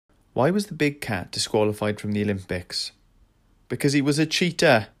Why was the big cat disqualified from the Olympics? Because he was a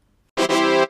cheater.